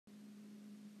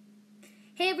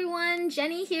Hey everyone,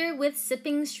 Jenny here with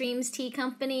Sipping Streams Tea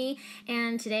Company,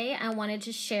 and today I wanted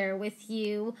to share with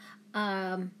you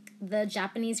the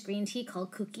Japanese green tea called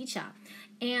Kukicha.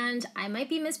 And I might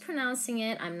be mispronouncing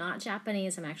it. I'm not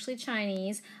Japanese, I'm actually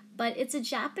Chinese, but it's a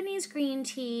Japanese green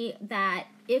tea that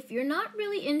if you're not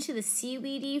really into the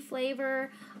seaweedy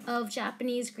flavor of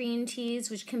Japanese green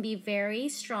teas, which can be very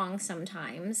strong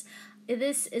sometimes,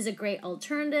 this is a great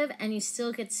alternative and you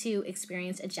still get to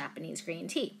experience a Japanese green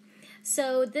tea.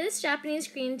 So this Japanese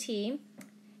green tea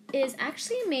is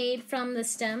actually made from the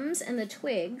stems and the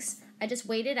twigs. I just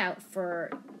weighed it out for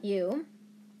you.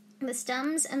 The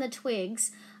stems and the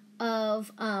twigs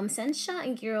of sencha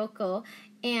and giroko,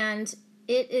 and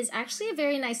it is actually a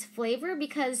very nice flavor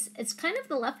because it's kind of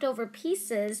the leftover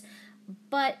pieces,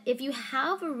 but if you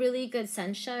have a really good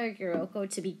sencha or giroko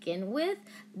to begin with,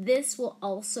 this will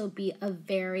also be a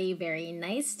very, very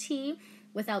nice tea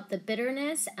without the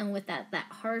bitterness and with that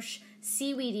harsh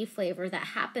seaweedy flavor that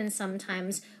happens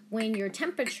sometimes when your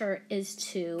temperature is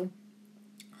too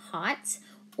hot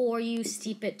or you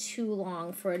steep it too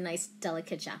long for a nice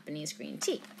delicate Japanese green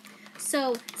tea.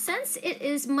 So since it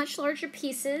is much larger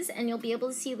pieces and you'll be able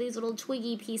to see these little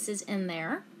twiggy pieces in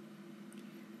there,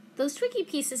 those twiggy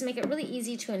pieces make it really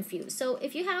easy to infuse. So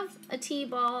if you have a tea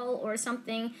ball or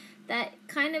something that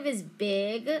kind of is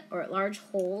big or large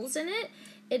holes in it,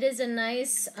 it is a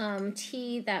nice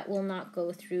tea that will not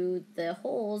go through the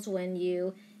holes when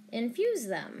you infuse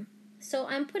them. So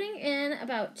I'm putting in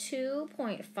about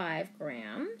 2.5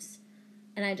 grams,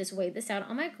 and I just weighed this out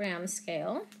on my gram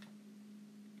scale.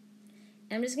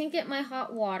 And I'm just going to get my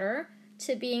hot water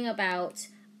to being about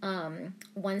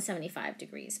 175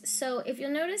 degrees. So if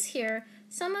you'll notice here,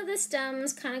 some of the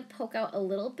stems kind of poke out a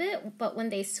little bit, but when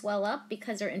they swell up,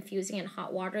 because they're infusing in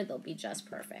hot water, they'll be just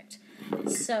perfect.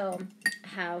 So I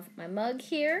have my mug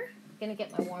here. I'm going to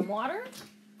get my warm water.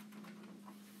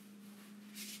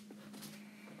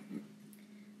 I'm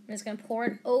just going to pour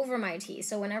it over my tea.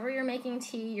 So whenever you're making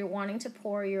tea, you're wanting to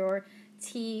pour your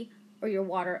tea or your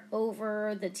water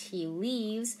over the tea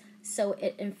leaves so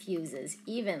it infuses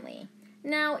evenly.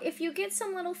 Now, if you get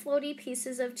some little floaty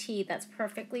pieces of tea, that's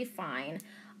perfectly fine.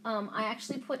 I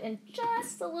actually put in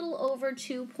just a little over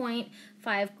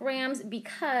 2.5 grams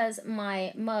because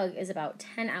my mug is about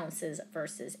 10 ounces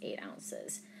versus 8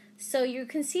 ounces. So you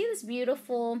can see this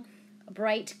beautiful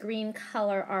bright green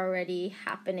color already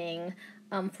happening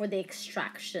for the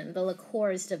extraction. The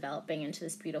liqueur is developing into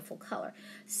this beautiful color.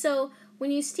 So when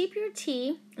you steep your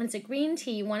tea, and it's a green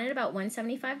tea, you want it about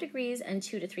 175 degrees and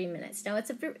 2 to 3 minutes. Now,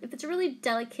 if it's a really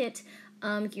delicate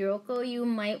giroko, you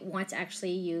might want to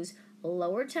actually use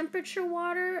lower temperature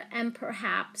water and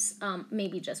perhaps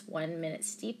maybe just 1 minute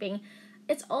steeping.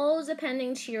 It's all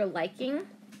depending to your liking,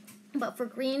 but for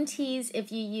green teas,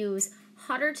 if you use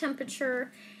hotter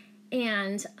temperature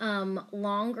and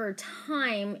longer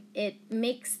time, it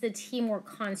makes the tea more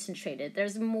concentrated.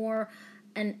 There's more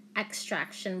an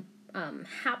extraction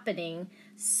happening,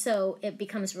 so it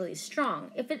becomes really strong.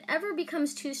 If it ever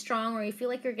becomes too strong or you feel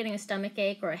like you're getting a stomach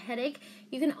ache or a headache,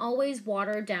 you can always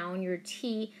water down your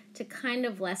tea to kind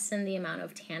of lessen the amount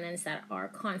of tannins that are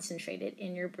concentrated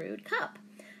in your brewed cup.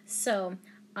 So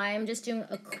I'm just doing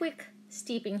a quick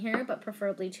steeping here, but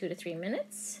preferably 2 to 3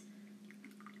 minutes.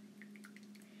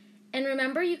 And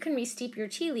remember, you can re-steep your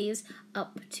tea leaves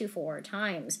up to 4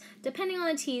 times. Depending on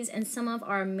the teas and some of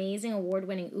our amazing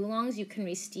award-winning oolongs, you can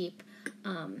re-steep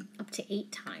up to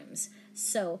 8 times.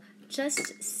 So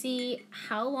just see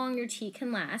how long your tea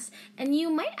can last. And you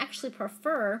might actually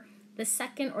prefer the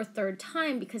second or third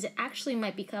time because it actually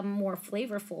might become more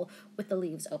flavorful with the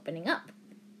leaves opening up.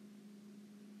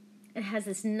 It has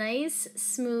this nice,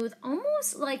 smooth,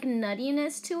 almost like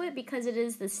nuttiness to it because it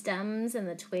is the stems and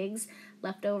the twigs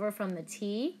left over from the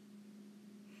tea.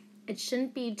 It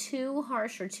shouldn't be too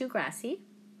harsh or too grassy.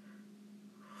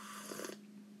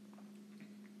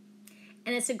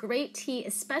 And it's a great tea,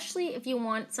 especially if you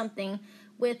want something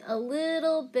with a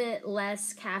little bit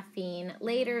less caffeine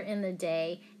later in the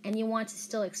day and you want to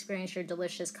still experience your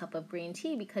delicious cup of green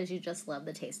tea because you just love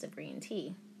the taste of green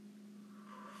tea.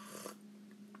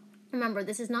 Remember,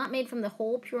 this is not made from the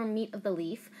whole pure meat of the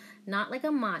leaf, not like a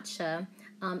matcha.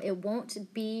 It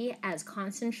won't be as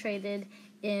concentrated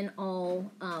in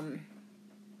all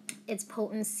its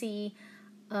potency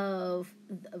of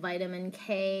vitamin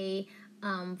K,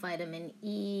 vitamin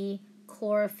E,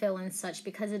 chlorophyll, and such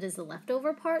because it is the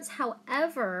leftover parts.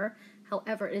 However,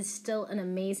 it is still an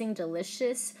amazing,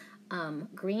 delicious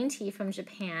green tea from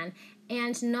Japan,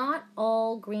 and not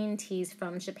all green teas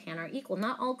from Japan are equal.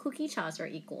 Not all kukichas are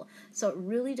equal. So it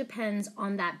really depends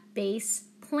on that base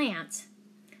plant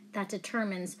that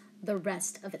determines the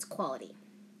rest of its quality.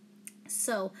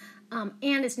 So, and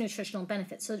its nutritional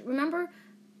benefits. So remember,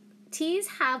 teas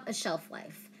have a shelf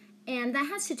life, and that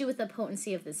has to do with the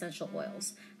potency of the essential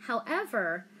oils.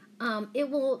 However, it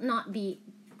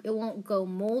won't go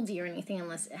moldy or anything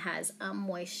unless it has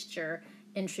moisture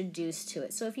introduced to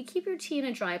it. So if you keep your tea in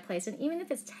a dry place, and even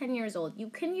if it's 10 years old, you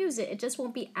can use it. It just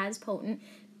won't be as potent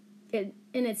in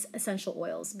its essential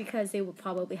oils because they will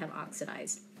probably have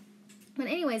oxidized. But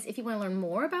anyways, if you want to learn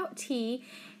more about tea,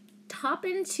 hop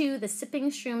into the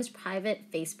Sipping Shrooms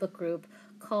private Facebook group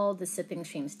called the Sipping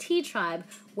Shrooms Tea Tribe,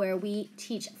 where we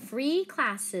teach free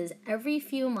classes every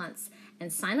few months.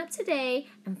 And sign up today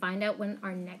and find out when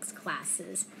our next class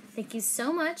is. Thank you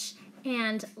so much,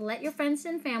 and let your friends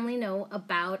and family know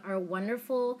about our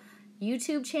wonderful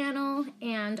YouTube channel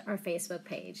and our Facebook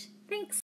page. Thanks.